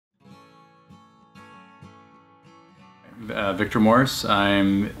Victor Morris.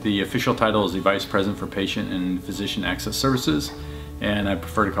 I'm the official title is the Vice President for Patient and Physician Access Services, and I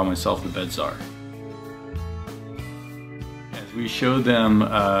prefer to call myself the Bed Czar. As we showed them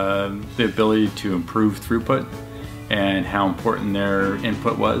the ability to improve throughput and how important their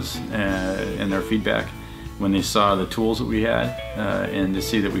input was and their feedback, when they saw the tools that we had and to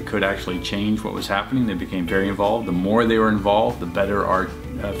see that we could actually change what was happening, they became very involved. The more they were involved, the better our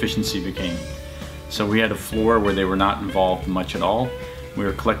efficiency became. So we had a floor where they were not involved much at all. We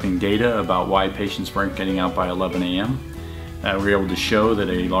were collecting data about why patients weren't getting out by 11 a.m. We were able to show that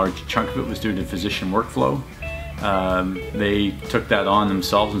a large chunk of it was due to physician workflow. They took that on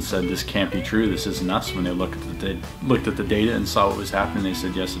themselves and said, this can't be true, this isn't us. When they looked at the data and saw what was happening, they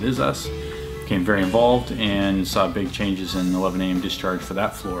said, yes, it is us. Became very involved and saw big changes in 11 a.m. discharge for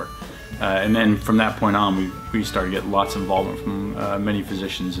that floor. And then from that point on, we started to get lots of involvement from many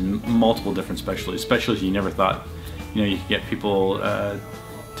physicians in multiple different specialties you never thought you could get people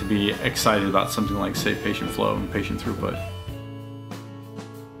to be excited about something like safe patient flow and patient throughput.